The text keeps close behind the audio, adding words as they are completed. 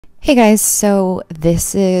Hey guys, so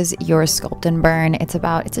this is your Sculpt and Burn. It's a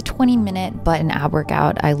 20-minute butt and ab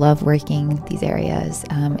workout. I love working these areas.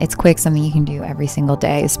 It's quick, something you can do every single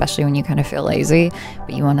day, especially when you kind of feel lazy,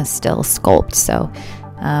 but you want to still sculpt. So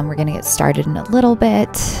we're gonna get started in a little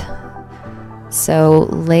bit. So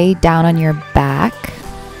lay down on your back,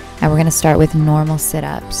 and we're gonna start with normal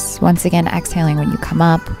sit-ups. Once again, exhaling when you come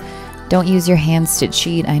up. Don't use your hands to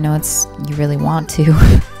cheat. I know you really want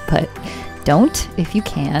to, but don't if you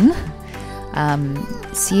can.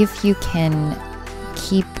 See if you can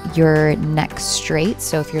keep your neck straight.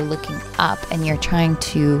 So if you're looking up and you're trying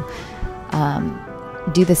to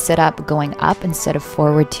do the sit-up going up instead of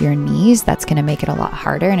forward to your knees, that's going to make it a lot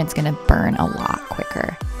harder and it's going to burn a lot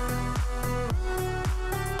quicker.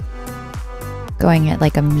 Going at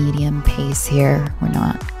like a medium pace here. We're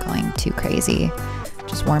not going too crazy,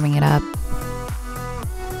 just warming it up.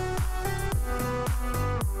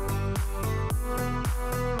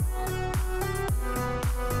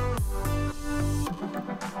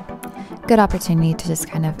 Good opportunity to just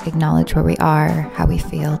kind of acknowledge where we are, how we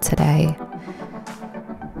feel today.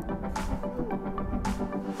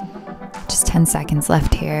 Just 10 seconds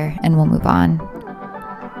left here and we'll move on.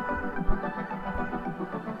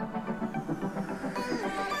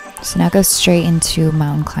 So now go straight into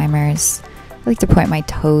mountain climbers. I like to point my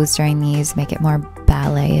toes during these, make it more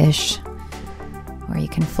ballet-ish, or you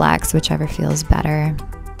can flex, whichever feels better.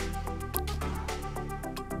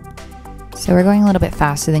 So we're going a little bit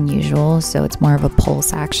faster than usual, so it's more of a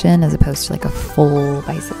pulse action as opposed to like a full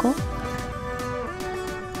bicycle.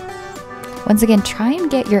 Once again, try and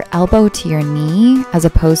get your elbow to your knee as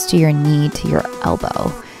opposed to your knee to your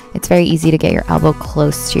elbow. It's very easy to get your elbow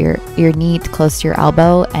close to your knee close to your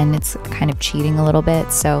elbow, and it's kind of cheating a little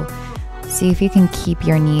bit. So see if you can keep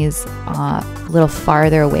your knees a little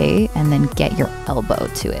farther away and then get your elbow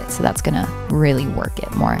to it. So that's gonna really work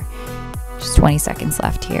it more. Just 20 seconds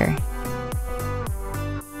left here.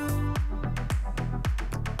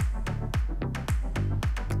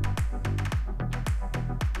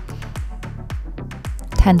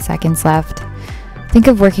 Ten seconds left. Think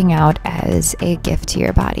of working out as a gift to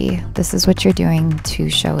your body. This is what you're doing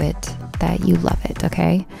to show it that you love it,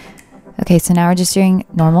 okay? Okay, so now we're just doing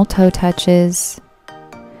normal toe touches.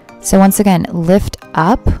 So once again, lift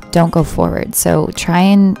up, don't go forward. So try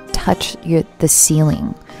and touch the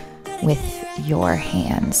ceiling with your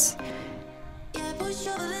hands.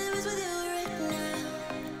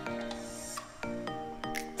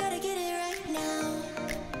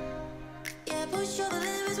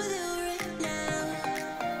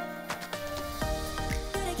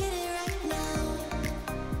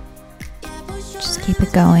 Just keep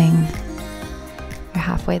it going. You're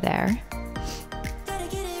halfway there.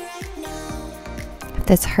 If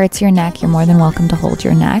this hurts your neck, you're more than welcome to hold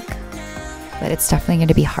your neck, but it's definitely going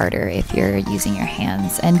to be harder if you're using your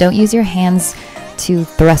hands. And don't use your hands to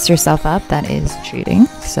thrust yourself up. That is cheating,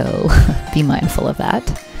 so be mindful of that.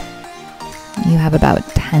 You have about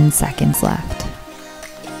 10 seconds left.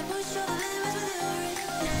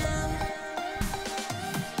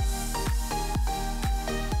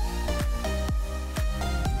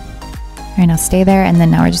 All right, now stay there, and then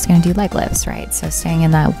now we're just going to do leg lifts, right? So staying in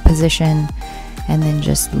that position and then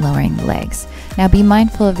just lowering the legs. Now be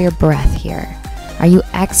mindful of your breath here. Are you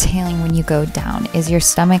exhaling when you go down? Is your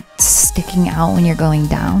stomach sticking out when you're going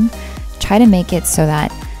down? Try to make it so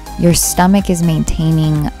that your stomach is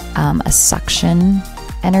maintaining a suction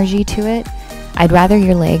energy to it. I'd rather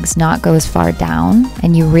your legs not go as far down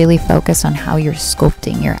and you really focus on how you're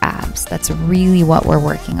sculpting your abs. That's really what we're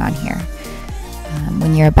working on here.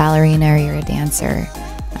 When you're a ballerina or you're a dancer,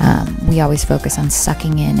 we always focus on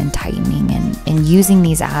sucking in and tightening and using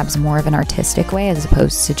these abs more of an artistic way as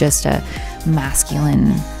opposed to just a masculine,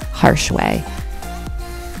 harsh way.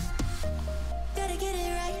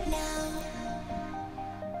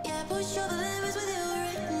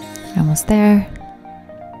 Almost there.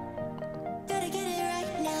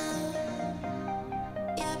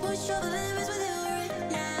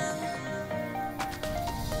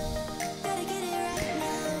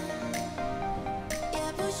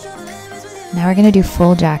 Now we're going to do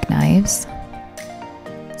full jackknives.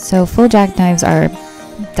 So full jackknives are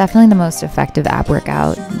definitely the most effective ab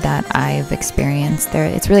workout that I've experienced.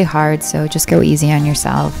 It's really hard, so just go easy on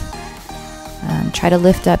yourself. Try to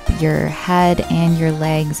lift up your head and your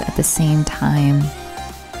legs at the same time.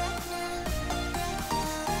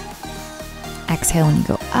 Exhale when you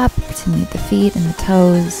go up to meet the feet and the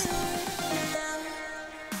toes.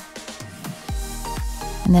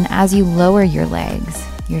 And then as you lower your legs,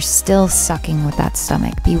 you're still sucking with that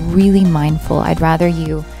stomach. Be really mindful. I'd rather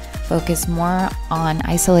you focus more on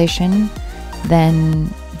isolation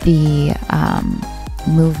than the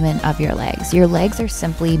movement of your legs. Your legs are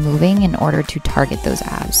simply moving in order to target those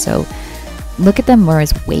abs. So look at them more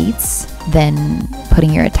as weights than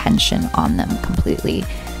putting your attention on them completely.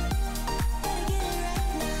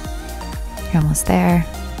 You're almost there.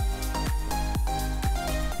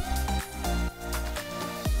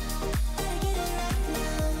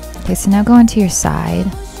 Okay, so now go onto your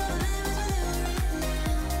side.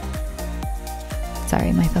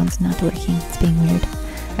 Sorry, my phone's not working. It's being weird.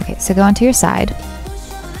 Okay, so go onto your side.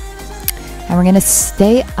 And we're gonna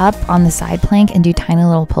stay up on the side plank and do tiny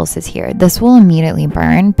little pulses here. This will immediately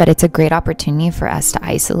burn, but it's a great opportunity for us to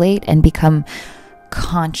isolate and become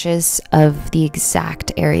conscious of the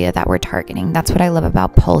exact area that we're targeting. That's what I love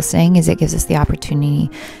about pulsing, is it gives us the opportunity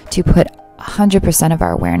to put 100% of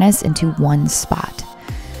our awareness into one spot.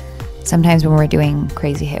 Sometimes when we're doing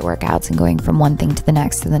crazy HIIT workouts and going from one thing to the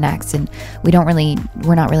next and we're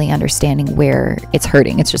not really understanding where it's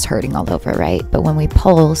hurting. It's just hurting all over, right? But when we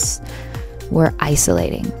pulse, we're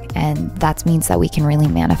isolating, and that means that we can really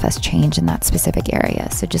manifest change in that specific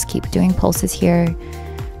area. So just keep doing pulses here.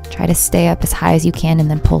 Try to stay up as high as you can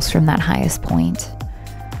and then pulse from that highest point.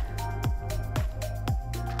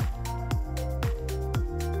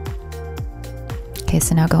 Okay,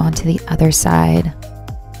 so now go on to the other side.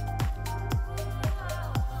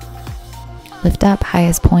 Lift up,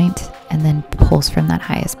 highest point, and then pulse from that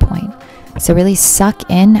highest point. So really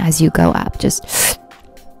suck in as you go up. Just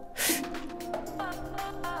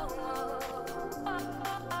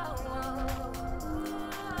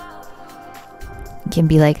you can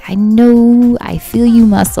be like, I know, I feel you,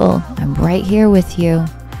 muscle. I'm right here with you.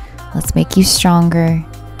 Let's make you stronger.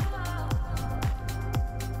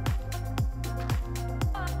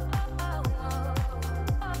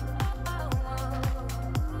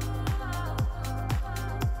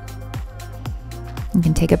 You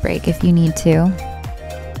can take a break if you need to.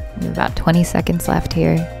 We have about 20 seconds left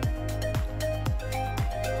here.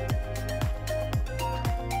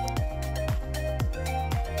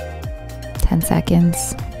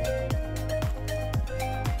 Seconds.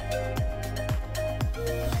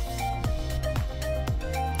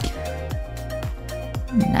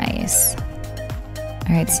 Nice.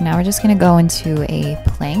 All right, so now we're just going to go into a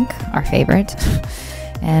plank, our favorite,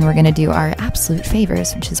 and we're going to do our absolute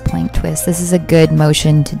favors, which is plank twist. This is a good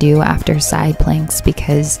motion to do after side planks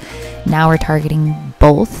because now we're targeting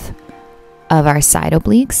both of our side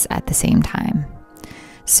obliques at the same time.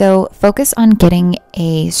 So focus on getting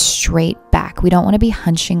a straight back. We don't want to be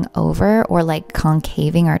hunching over or like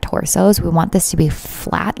concaving our torsos. We want this to be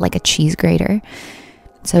flat like a cheese grater.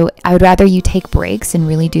 So I would rather you take breaks and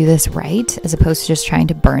really do this right, as opposed to just trying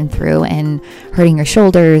to burn through and hurting your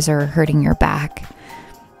shoulders or hurting your back.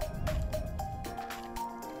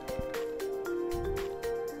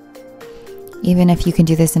 Even if you can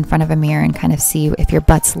do this in front of a mirror and kind of see if your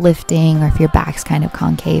butt's lifting or if your back's kind of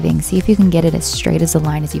concaving. See if you can get it as straight as a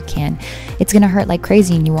line as you can. It's going to hurt like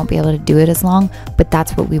crazy and you won't be able to do it as long, but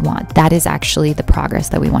that's what we want. That is actually the progress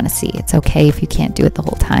that we want to see. It's okay if you can't do it the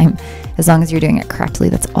whole time. As long as you're doing it correctly,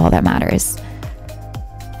 that's all that matters.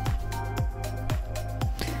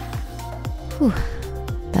 Whew,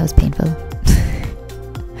 that was painful.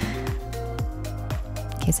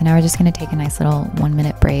 Okay, so now we're just going to take a nice little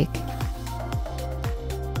 1-minute break.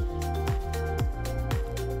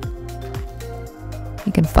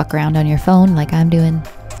 You can fuck around on your phone like I'm doing,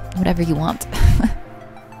 whatever you want.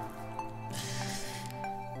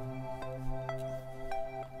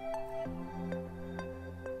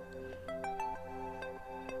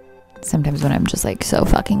 Sometimes when I'm just like so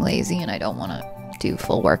fucking lazy and I don't want to do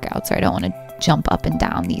full workouts, or I don't want to jump up and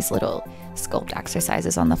down, these little Sculpt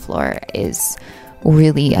exercises on the floor is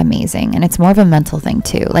really amazing. And it's more of a mental thing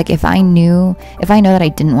too. Like if I know that I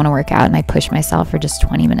didn't want to work out and I push myself for just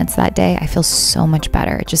 20 minutes that day, I feel so much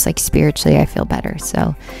better. Just like spiritually, I feel better.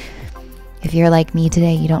 So if you're like me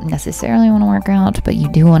today, you don't necessarily want to work out, but you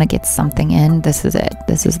do want to get something in, this is it.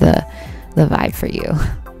 This is the vibe for you.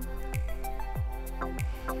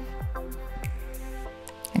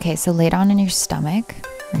 Okay, so lay down on your stomach.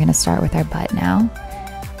 We're going to start with our butt now.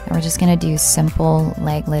 And we're just going to do simple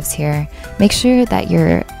leg lifts here. Make sure that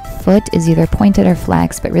your foot is either pointed or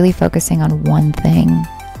flexed, but really focusing on one thing.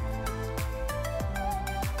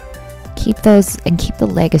 Keep those and keep the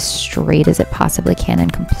leg as straight as it possibly can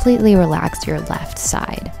and completely relax your left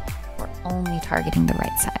side. We're only targeting the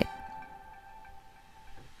right side.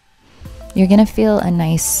 You're going to feel a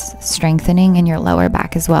nice strengthening in your lower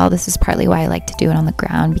back as well. This is partly why I like to do it on the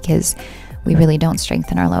ground, because we really don't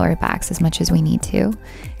strengthen our lower backs as much as we need to.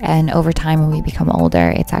 And over time, when we become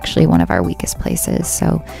older, it's actually one of our weakest places.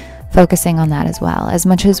 So focusing on that as well. As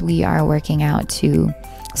much as we are working out to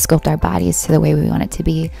sculpt our bodies to the way we want it to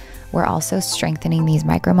be, we're also strengthening these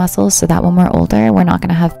micro muscles so that when we're older, we're not going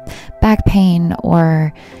to have back pain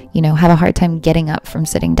or, you know, have a hard time getting up from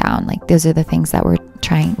sitting down. Like, those are the things that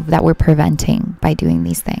we're preventing by doing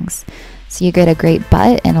these things. So you get a great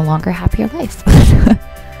butt and a longer, happier life.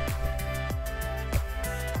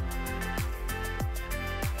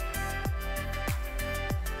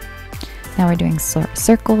 Now we're doing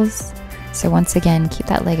circles. So once again, keep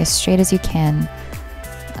that leg as straight as you can.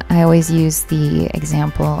 I always use the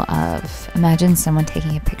example of, imagine someone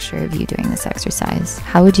taking a picture of you doing this exercise.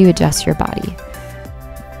 How would you adjust your body?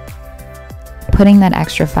 Putting that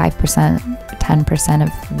extra 5%, 10%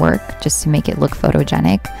 of work just to make it look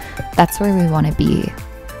photogenic, that's where we want to be.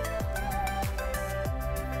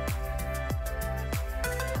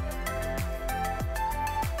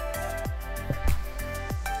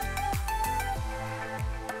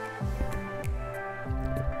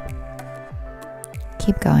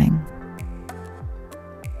 Keep going.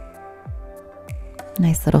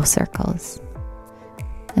 Nice little circles.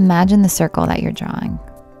 Imagine the circle that you're drawing.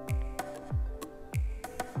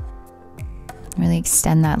 Really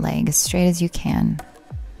extend that leg as straight as you can.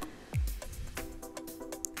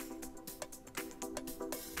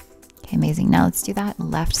 Okay, amazing. Now let's do that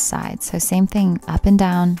left side. So same thing, up and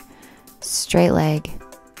down, straight leg.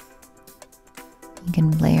 You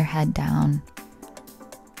can lay your head down.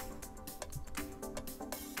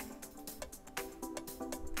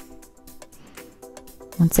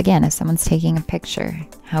 Once again, if someone's taking a picture,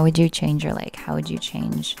 how would you change your leg? How would you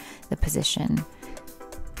change the position?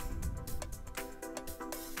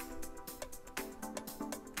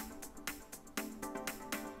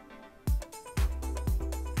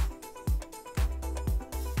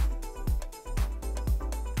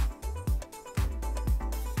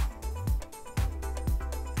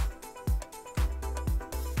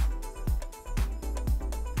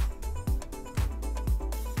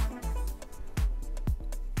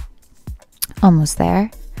 Almost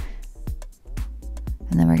there.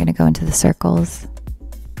 And then we're going to go into the circles.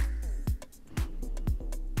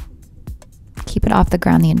 Keep it off the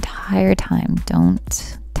ground the entire time.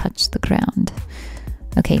 Don't touch the ground.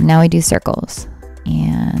 Okay, now we do circles.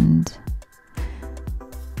 And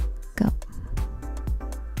go.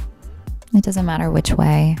 It doesn't matter which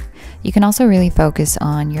way. You can also really focus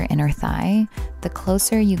on your inner thigh. The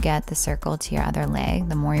closer you get the circle to your other leg,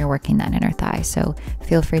 the more you're working that inner thigh. So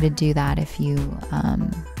feel free to do that if you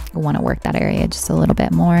want to work that area just a little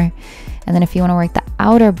bit more. And then if you want to work the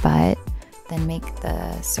outer butt, then make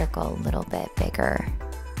the circle a little bit bigger.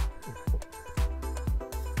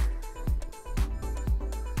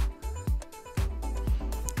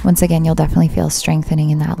 Once again, you'll definitely feel strengthening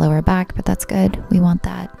in that lower back, but that's good. We want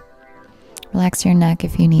that. Relax your neck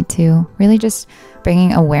if you need to. Really just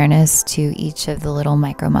bringing awareness to each of the little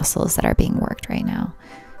micro muscles that are being worked right now.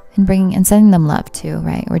 And sending them love too,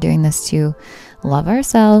 right? We're doing this to love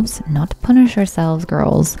ourselves, not to punish ourselves,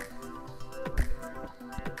 girls.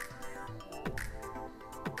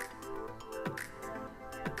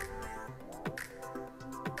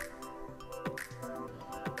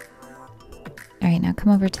 All right, now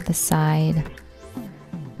come over to the side,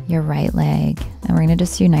 your right leg, and we're gonna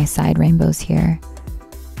just do nice side rainbows here.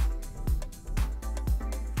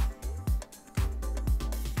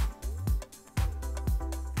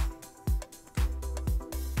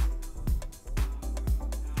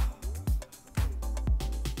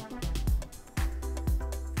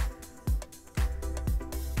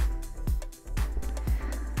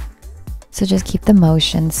 So just keep the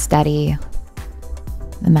motion steady.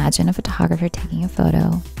 Imagine a photographer taking a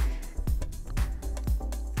photo.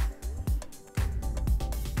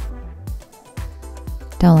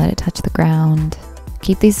 Don't let it touch the ground.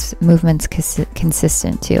 Keep these movements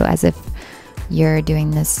consistent too, as if you're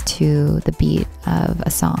doing this to the beat of a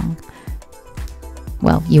song.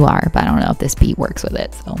 Well, you are, but I don't know if this beat works with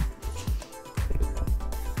it, so.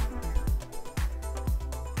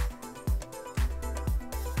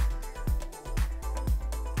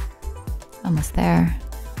 Almost there.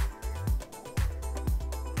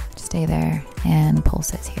 Stay there, and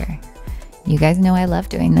pulses here. You guys know I love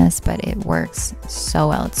doing this, but it works so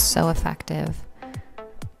well. It's so effective.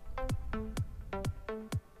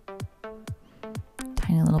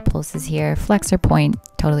 Tiny little pulses here. Flex or point,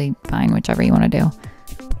 totally fine, whichever you want to do.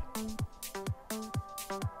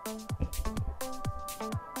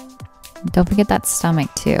 Don't forget that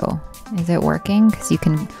stomach too. Is it working? Because you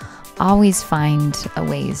can always find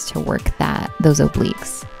ways to work those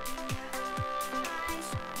obliques.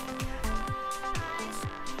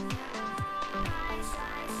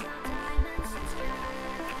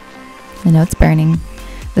 I know it's burning.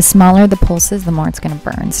 The The smaller the pulses, the more it's going to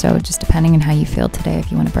burn. So just depending on how you feel today, if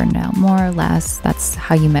you want to burn it out more or less, that's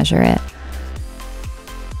how you measure it.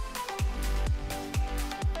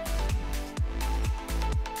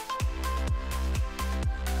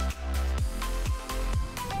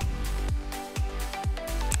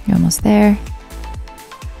 You're almost there.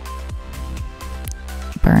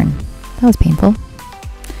 Burn. That was painful.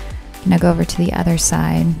 Now go over to the other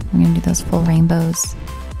side. We're going to do those full rainbows.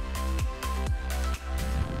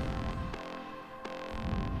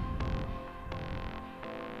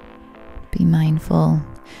 Be mindful.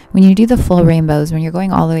 When you do the full rainbows, when you're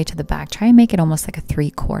going all the way to the back, try and make it almost like a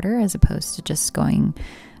 3/4 as opposed to just going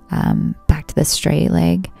back to the straight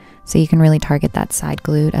leg. So you can really target that side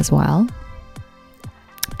glute as well.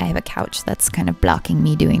 I have a couch that's kind of blocking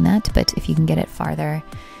me doing that, but if you can get it farther,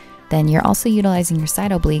 then you're also utilizing your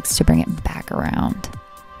side obliques to bring it back around.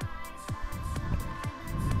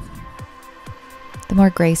 The more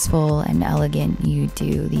graceful and elegant you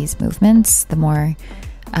do these movements, the more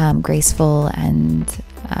graceful and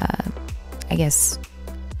I guess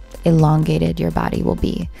elongated your body will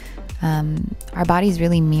be. Our bodies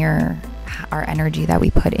really mirror our energy that we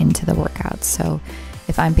put into the workouts. So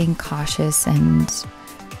if I'm being cautious and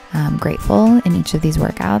grateful in each of these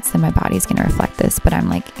workouts, then my body's going to reflect this. But I'm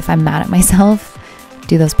like, if I'm mad at myself,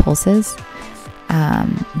 do those pulses,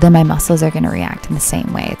 then my muscles are going to react in the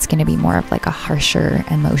same way. It's going to be more of like a harsher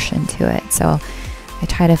emotion to it. So I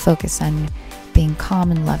try to focus on being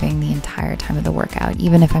calm and loving the entire time of the workout,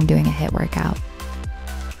 even if I'm doing a HIIT workout.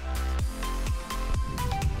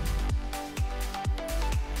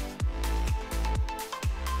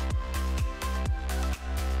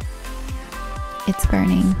 It's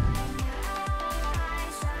burning.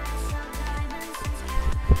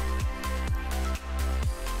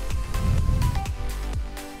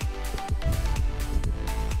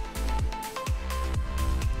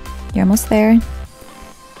 You're almost there.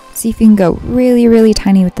 See if you can go really, really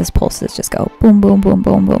tiny with those pulses. Just go boom, boom, boom,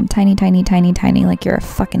 boom, boom. Tiny, tiny, tiny, tiny, like you're a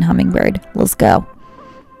fucking hummingbird. Let's go.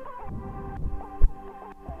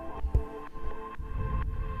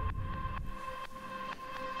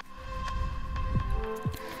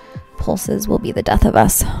 Pulses will be the death of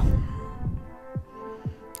us.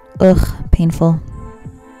 Ugh, painful.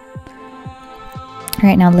 All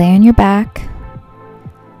right, now lay on your back.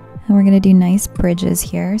 And we're going to do nice bridges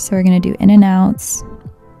here. So we're going to do in and outs.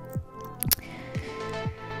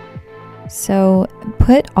 So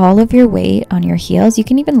put all of your weight on your heels. You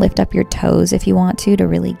can even lift up your toes if you want to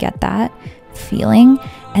really get that feeling,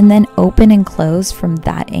 and then open and close from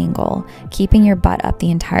that angle, keeping your butt up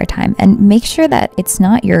the entire time. And make sure that it's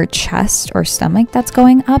not your chest or stomach that's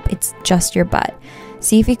going up, it's just your butt.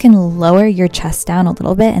 See if you can lower your chest down a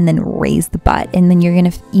little bit and then raise the butt, and then you're going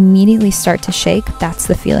to immediately start to shake. That's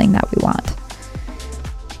the feeling that we want.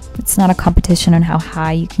 It's not a competition on how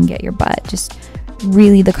high you can get your butt. Just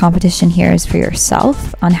really the competition here is for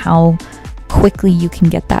yourself on how quickly you can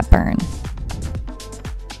get that burn.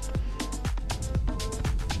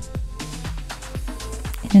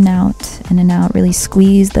 In and out. Really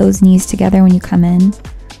squeeze those knees together when you come in.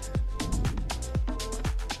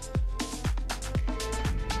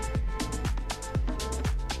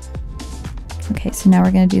 Okay, so now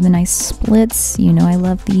we're going to do the nice splits. You know I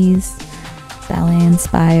love these. Ballet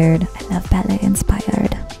inspired. I love ballet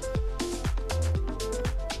inspired.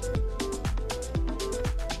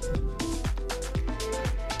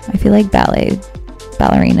 I feel like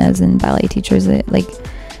ballerinas and ballet teachers,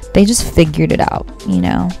 they just figured it out, you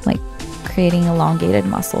know, like creating elongated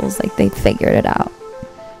muscles, like they figured it out.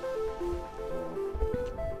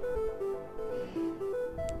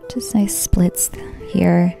 Just nice splits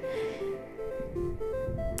here.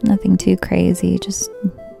 Nothing too crazy, just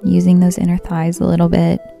using those inner thighs a little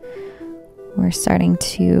bit. We're starting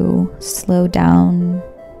to slow down.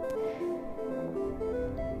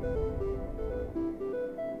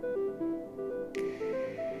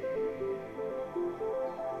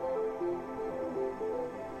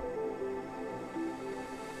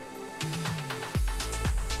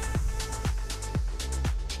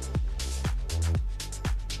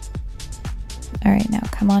 All right, now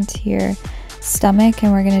come onto your stomach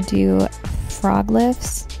and we're gonna do frog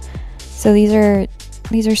lifts. So these are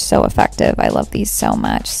so effective. I love these so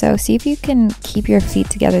much. So see if you can keep your feet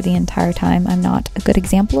together the entire time. I'm not a good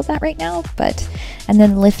example of that right now, and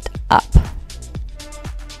then lift up.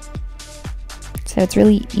 So it's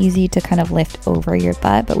really easy to kind of lift over your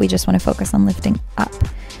butt, but we just want to focus on lifting up,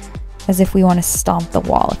 as if we want to stomp the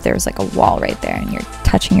wall. If there's like a wall right there and you're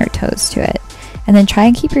touching your toes to it. And then try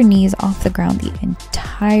and keep your knees off the ground the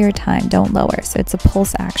entire time. Don't lower. So it's a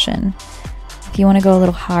pulse action. If you want to go a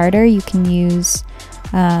little harder, you can use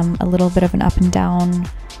a little bit of an up and down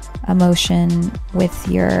motion with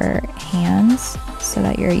your hands so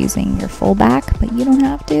that you're using your full back, but you don't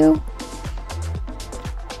have to.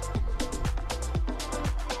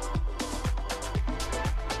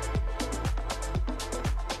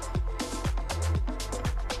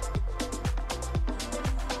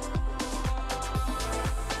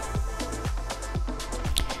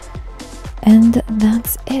 And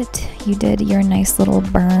that's it. You did your nice little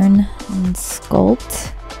burn and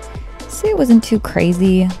sculpt. See, it wasn't too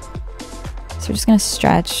crazy. So we're just gonna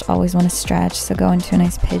stretch. Always want to stretch, so go into a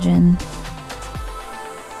nice pigeon.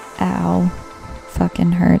 Ow.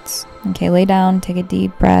 Fucking hurts. Okay, lay down, take a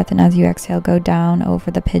deep breath, and as you exhale, go down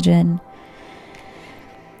over the pigeon.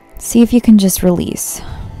 See if you can just release.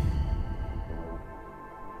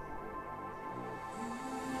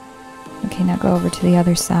 Okay, now go over to the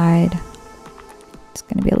other side. It's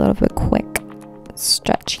going to be a little bit quick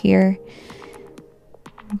stretch here.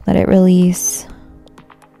 Let it release.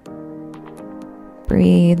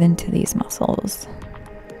 Breathe into these muscles.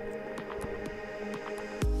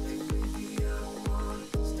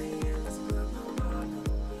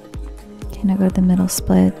 Okay, now go to the middle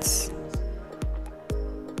splits.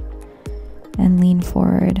 And lean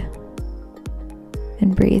forward.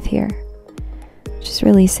 And breathe here. Just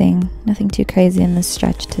releasing. Nothing too crazy in this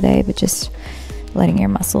stretch today, but just letting your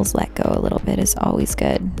muscles let go a little bit is always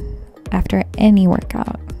good after any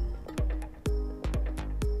workout.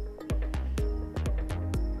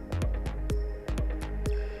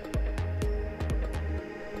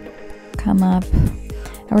 Come up.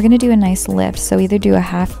 And we're going to do a nice lift. So either do a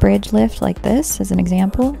half bridge lift like this as an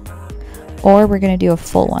example, or we're going to do a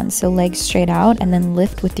full one. So legs straight out and then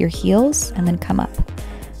lift with your heels and then come up.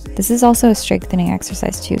 This is also a strengthening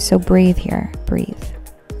exercise too. So breathe here. Breathe.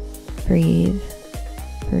 Breathe.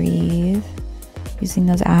 Breathe, using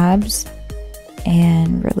those abs,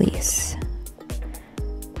 and release.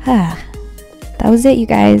 That was it, you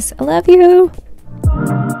guys. I love you.